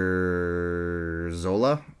 Dr.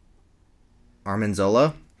 Zola, Armin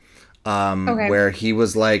Zola, where he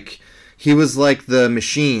was like the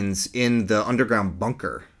machines in the underground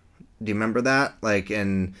bunker. Do you remember that? Like,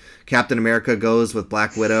 and Captain America goes with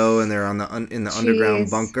Black Widow, and they're in the underground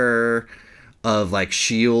bunker of like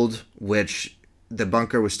S.H.I.E.L.D., which the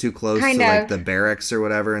bunker was too close to like the barracks or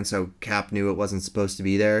whatever, and so Cap knew it wasn't supposed to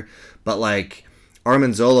be there. But like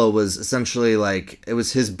Armin Zola was essentially like, it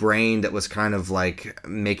was his brain that was kind of like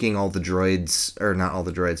making all the droids, or not all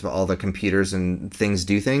the droids, but all the computers and things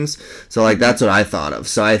do things. So like that's what I thought of.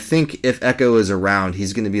 So I think if Echo is around,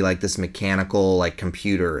 he's going to be like this mechanical like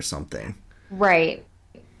computer or something. Right.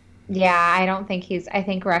 Yeah, I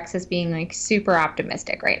think Rex is being like super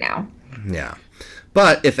optimistic right now. Yeah.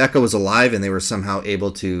 But if Echo was alive and they were somehow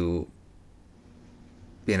able to,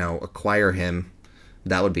 acquire him,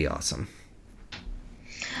 that would be awesome.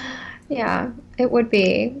 Yeah, it would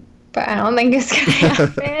be, but I don't think it's gonna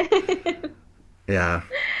happen. Yeah.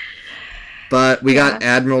 But we got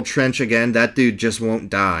Admiral Trench again. That dude just won't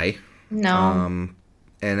die. No.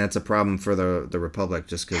 And that's a problem for the Republic,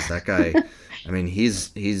 just because that guy, I mean,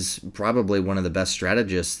 he's probably one of the best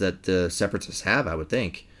strategists that the Separatists have, I would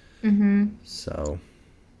think. Mm-hmm. So.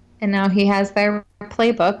 And now he has their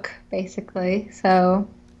playbook, basically, so.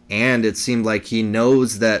 And it seemed like he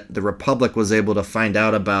knows that the Republic was able to find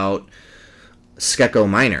out about Skeko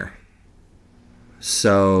Minor.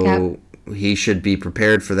 So he should be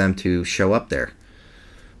prepared for them to show up there.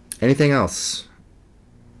 Anything else?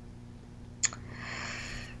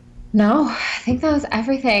 No, I think that was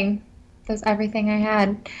everything. That's everything I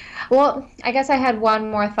had. Well, I guess I had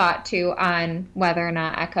one more thought, too, on whether or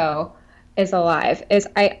not Echo is alive.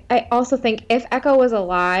 I also think if Echo was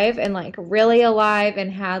alive and like really alive and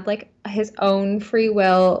had like his own free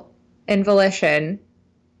will and volition,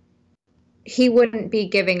 he wouldn't be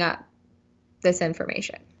giving up this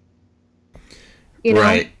information.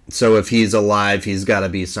 Right. So if he's alive, he's got to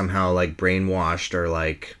be somehow like brainwashed or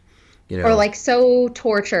like, or like so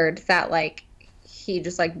tortured that like he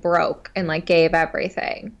just like broke and like gave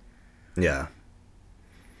everything. Yeah.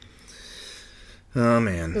 Oh,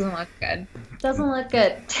 man. Doesn't look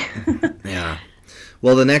good. Yeah.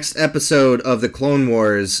 Well, the next episode of The Clone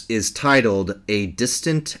Wars is titled A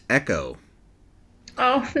Distant Echo.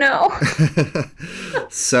 Oh, no.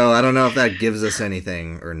 So I don't know if that gives us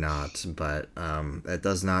anything or not, but that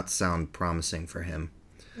does not sound promising for him.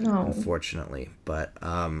 No. Unfortunately. But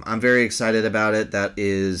I'm very excited about it. That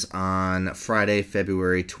is on Friday,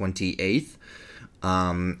 February 28th.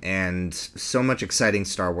 And so much exciting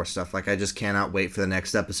Star Wars stuff. Like, I just cannot wait for the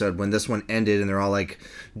next episode. When this one ended and they're all like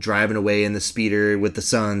driving away in the speeder with the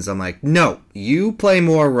sons, I'm like, no, you play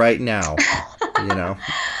more right now.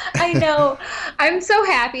 I know. I'm so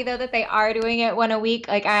happy though that they are doing it one a week.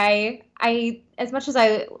 Like I as much as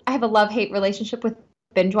I have a love-hate relationship with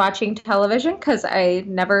binge watching television because I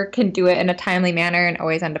never can do it in a timely manner and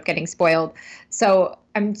always end up getting spoiled. So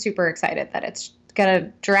I'm super excited that it's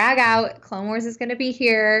gonna drag out. Clone Wars is gonna be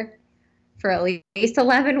here for at least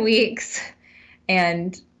 11 weeks,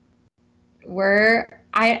 and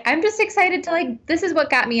I'm just excited to like, this is what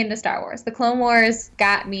got me into Star Wars. The Clone Wars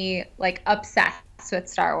got me like obsessed with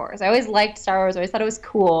Star Wars. I always liked Star Wars. I always thought it was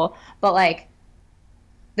cool, but like,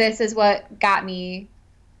 this is what got me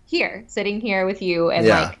here, sitting here with you and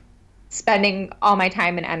like spending all my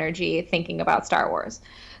time and energy thinking about Star Wars.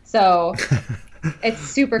 So it's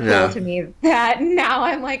super cool to me that now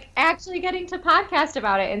I'm like actually getting to podcast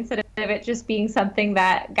about it instead of it just being something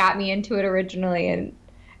that got me into it originally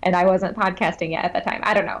and I wasn't podcasting yet at the time.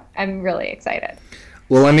 I don't know. I'm really excited.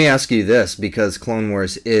 Well, let me ask you this, because Clone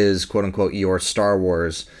Wars is, quote unquote, your Star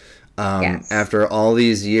Wars. Yes. After all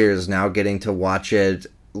these years, now getting to watch it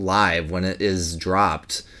live when it is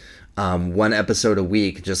dropped, one episode a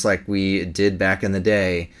week, just like we did back in the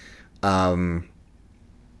day, does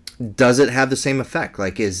it have the same effect?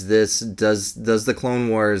 Like, does the Clone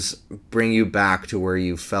Wars bring you back to where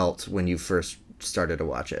you felt when you first started to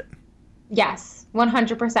watch it? Yes,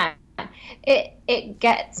 100%. It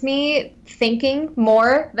gets me thinking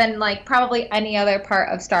more than like probably any other part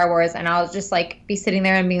of Star Wars, and I'll just like be sitting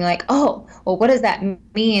there and being like, oh, well, what does that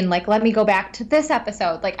mean? Like, let me go back to this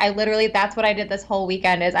episode. Like, that's what I did this whole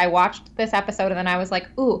weekend is I watched this episode and then I was like,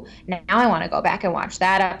 ooh, now I want to go back and watch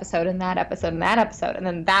that episode and that episode and that episode, and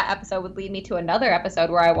then that episode would lead me to another episode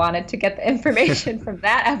where I wanted to get the information from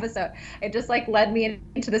that episode. It just like led me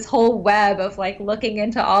into this whole web of like looking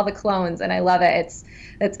into all the clones, and I love it.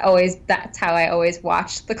 That's how I always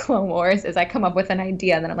watch the Clone Wars, is I come up with an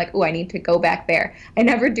idea and then I'm like, oh, I need to go back there. I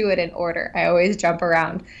never do it in order. I always jump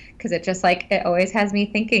around because it just like, it always has me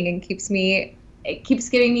thinking and keeps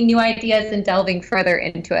giving me new ideas and delving further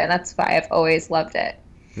into it. And that's why I've always loved it.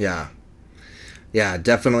 Yeah. Yeah,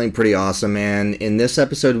 definitely pretty awesome, man. In this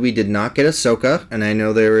episode, we did not get Ahsoka, and I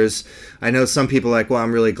know some people are like, well,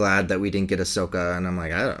 I'm really glad that we didn't get Ahsoka, and I'm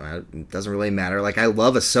like, I don't know, it doesn't really matter. Like, I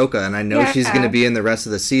love Ahsoka, and I know she's going to be in the rest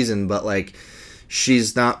of the season, but like,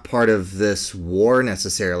 she's not part of this war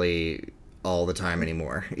necessarily all the time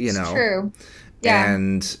anymore, you know? It's true. Yeah.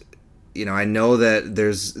 And, you know, I know that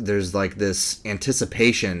there's like this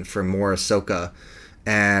anticipation for more Ahsoka,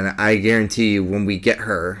 and I guarantee you when we get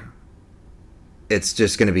her, it's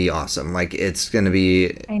just going to be awesome. Like, it's going to be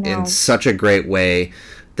in such a great way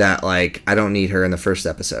that, like, I don't need her in the first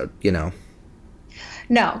episode, you know?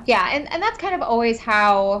 No, yeah. And that's kind of always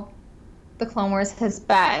how the Clone Wars has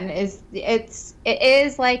been, it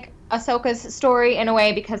is like Ahsoka's story in a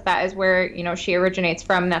way, because that is where, you know, she originates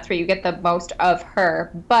from. That's where you get the most of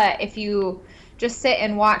her. But if you just sit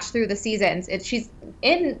and watch through the seasons, she's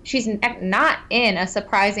not in a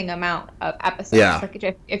surprising amount of episodes. Yeah.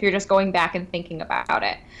 Like if you're just going back and thinking about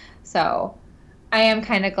it. So I am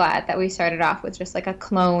kind of glad that we started off with just like a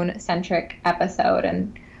clone-centric episode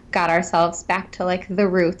and got ourselves back to like the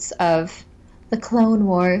roots of the Clone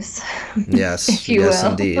Wars. Yes, if you yes, will.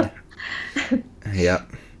 indeed.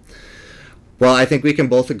 Yep. Well, I think we can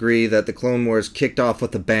both agree that the Clone Wars kicked off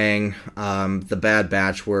with a bang. The Bad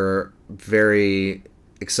Batch were very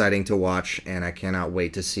exciting to watch, and I cannot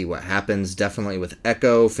wait to see what happens. Definitely with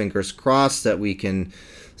Echo, fingers crossed that we can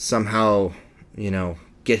somehow, you know,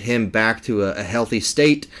 get him back to a healthy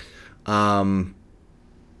state. But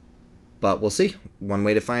we'll see. One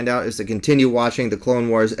way to find out is to continue watching the Clone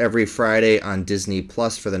Wars every Friday on Disney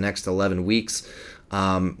Plus for the next 11 weeks,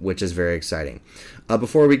 which is very exciting.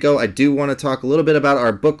 Before we go, I do want to talk a little bit about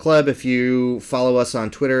our book club. If you follow us on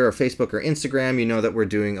Twitter or Facebook or Instagram, you know that we're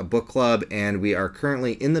doing a book club, and we are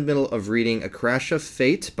currently in the middle of reading A Crash of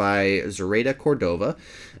Fate by Zoraida Cordova.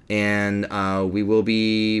 And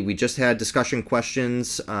we just had discussion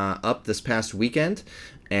questions up this past weekend,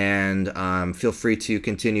 and feel free to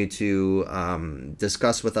continue to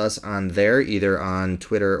discuss with us on there, either on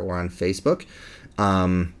Twitter or on Facebook.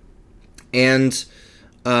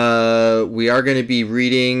 We are going to be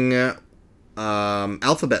reading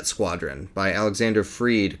Alphabet Squadron by Alexander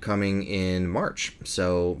Freed coming in March,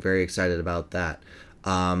 so very excited about that.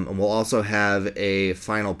 And we'll also have a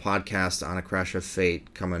final podcast on A Crash of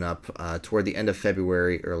Fate coming up toward the end of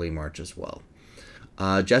February, early March as well.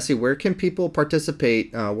 Jesse, where can people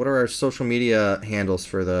participate? What are our social media handles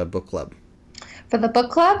for the book club? For the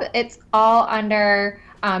book club, it's all under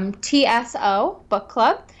TSO Book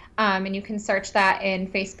Club, and you can search that in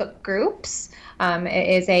Facebook groups. It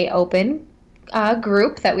is a open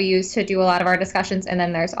group that we use to do a lot of our discussions, and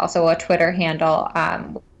then there's also a Twitter handle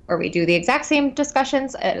where we do the exact same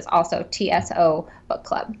discussions. It is also TSO Book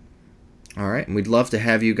Club. All right, and we'd love to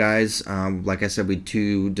have you guys. Like I said, we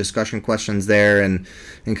do discussion questions there and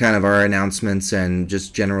kind of our announcements and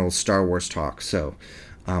just general Star Wars talk. So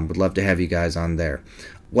would love to have you guys on there.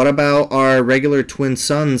 What about our regular Twin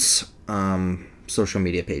Suns social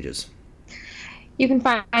media pages? You can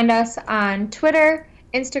find us on Twitter,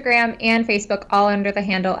 Instagram, and Facebook, all under the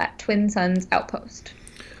handle at Twin Suns Outpost.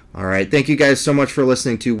 All right. Thank you guys so much for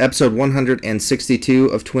listening to episode 162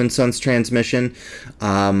 of Twin Suns Transmission,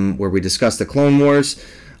 where we discuss the Clone Wars.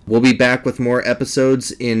 We'll be back with more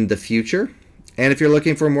episodes in the future. And if you're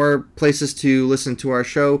looking for more places to listen to our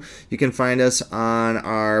show, you can find us on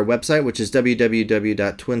our website, which is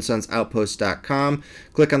www.twinsunsoutpost.com.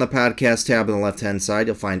 Click on the podcast tab on the left-hand side.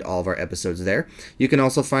 You'll find all of our episodes there. You can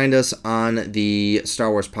also find us on the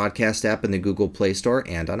Star Wars Podcast app in the Google Play Store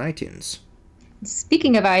and on iTunes.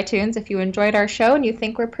 Speaking of iTunes, if you enjoyed our show and you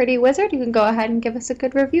think we're pretty wizard, you can go ahead and give us a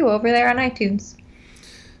good review over there on iTunes.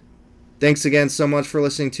 Thanks again so much for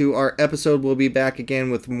listening to our episode. We'll be back again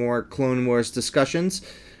with more Clone Wars discussions.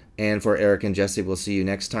 And for Eric and Jesse, we'll see you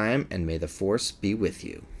next time, and may the Force be with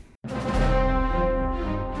you.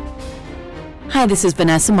 Hi, this is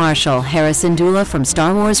Vanessa Marshall, Harrison Dula from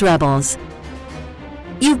Star Wars Rebels.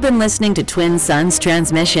 You've been listening to Twin Suns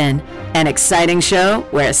Transmission, an exciting show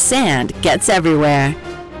where sand gets everywhere.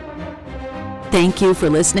 Thank you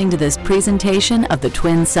for listening to this presentation of the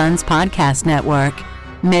Twin Suns Podcast Network.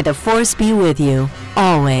 May the Force be with you,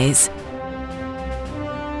 always.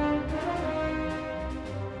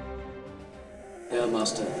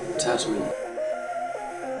 Airmaster, Tatooine.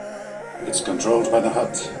 It's controlled by the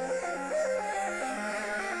Hutt.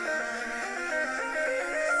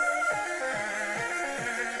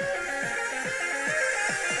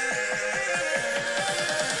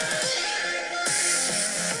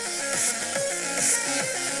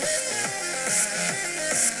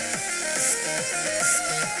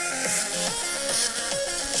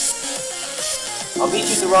 I'll meet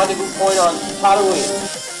you at the rendezvous point on Tatooine.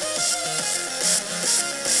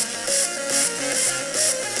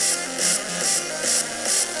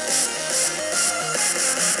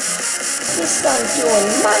 This son's doing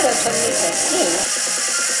murder to me,